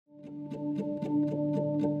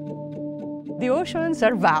The oceans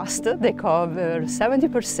are vast. They cover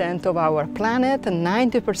 70% of our planet and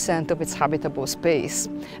 90% of its habitable space.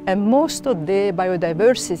 And most of the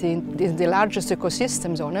biodiversity in the largest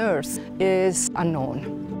ecosystems on Earth is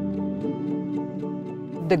unknown.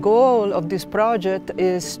 The goal of this project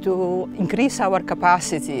is to increase our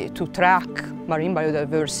capacity to track marine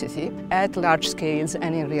biodiversity at large scales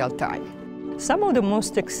and in real time. Some of the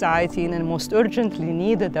most exciting and most urgently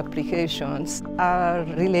needed applications are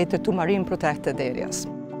related to marine protected areas.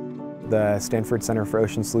 The Stanford Center for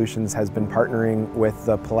Ocean Solutions has been partnering with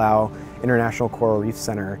the Palau International Coral Reef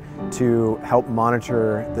Center to help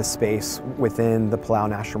monitor the space within the Palau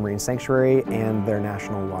National Marine Sanctuary and their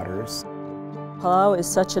national waters. Palau is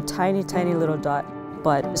such a tiny, tiny little dot,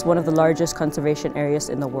 but it's one of the largest conservation areas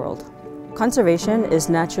in the world. Conservation is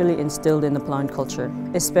naturally instilled in the Palauan culture,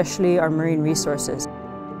 especially our marine resources.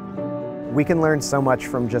 We can learn so much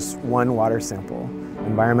from just one water sample.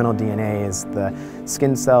 Environmental DNA is the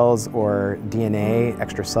skin cells or DNA,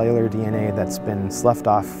 extracellular DNA that's been sloughed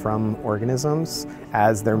off from organisms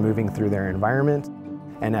as they're moving through their environment.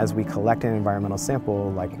 And as we collect an environmental sample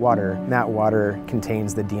like water, that water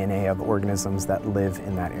contains the DNA of organisms that live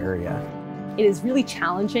in that area. It is really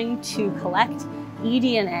challenging to collect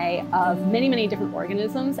eDNA of many, many different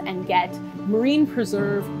organisms and get marine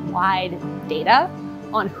preserve-wide data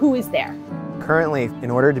on who is there. Currently,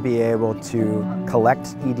 in order to be able to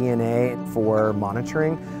collect eDNA for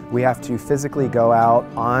monitoring, we have to physically go out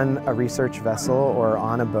on a research vessel or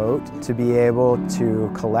on a boat to be able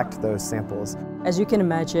to collect those samples. As you can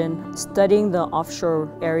imagine, studying the offshore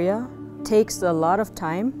area takes a lot of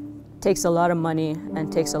time, takes a lot of money,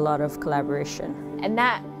 and takes a lot of collaboration. And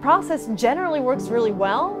that process generally works really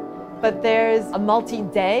well, but there's a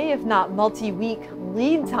multi-day, if not multi-week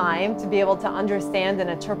lead time to be able to understand and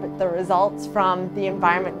interpret the results from the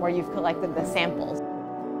environment where you've collected the samples.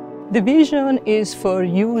 The vision is for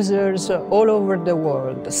users all over the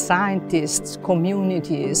world, scientists,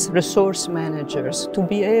 communities, resource managers, to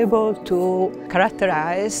be able to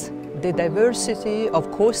characterize the diversity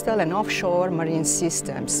of coastal and offshore marine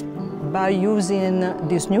systems by using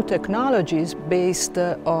these new technologies based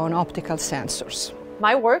on optical sensors.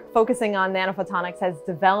 My work focusing on nanophotonics has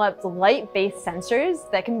developed light-based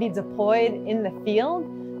sensors that can be deployed in the field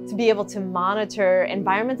to be able to monitor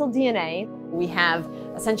environmental DNA. We have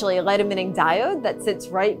essentially a light-emitting diode that sits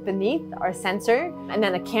right beneath our sensor, and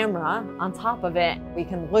then a camera on top of it. We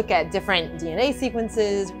can look at different DNA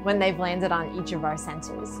sequences when they've landed on each of our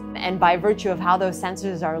sensors. And by virtue of how those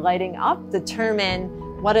sensors are lighting up, determine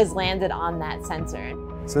what has landed on that sensor.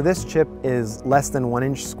 So this chip is less than 1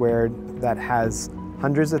 inch squared that has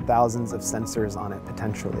hundreds of thousands of sensors on it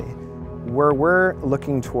potentially. Where we're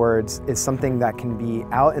looking towards is something that can be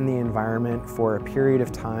out in the environment for a period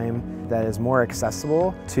of time that is more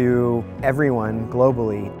accessible to everyone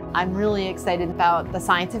globally. I'm really excited about the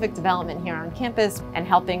scientific development here on campus and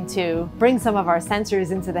helping to bring some of our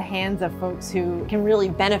sensors into the hands of folks who can really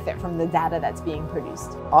benefit from the data that's being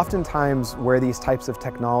produced. Oftentimes where these types of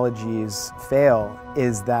technologies fail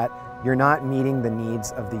is that you're not meeting the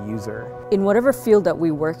needs of the user. In whatever field that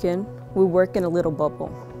we work in a little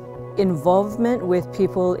bubble. Involvement with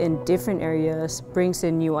people in different areas brings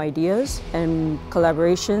in new ideas, and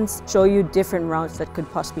collaborations show you different routes that could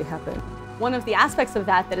possibly happen. One of the aspects of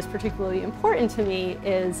that is particularly important to me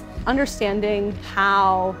is understanding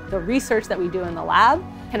how the research that we do in the lab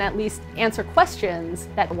can at least answer questions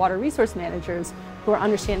that water resource managers who are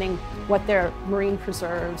understanding what their marine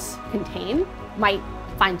preserves contain might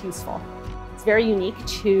find useful. It's very unique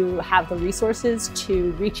to have the resources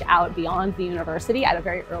to reach out beyond the university at a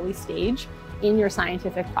very early stage in your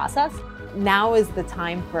scientific process. Now is the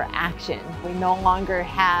time for action. We no longer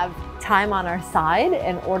have time on our side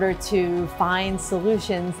in order to find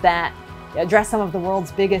solutions that address some of the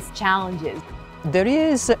world's biggest challenges. There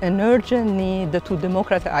is an urgent need to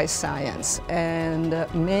democratize science and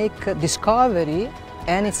make discovery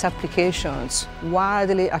and its applications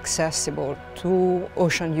widely accessible to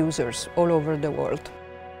ocean users all over the world.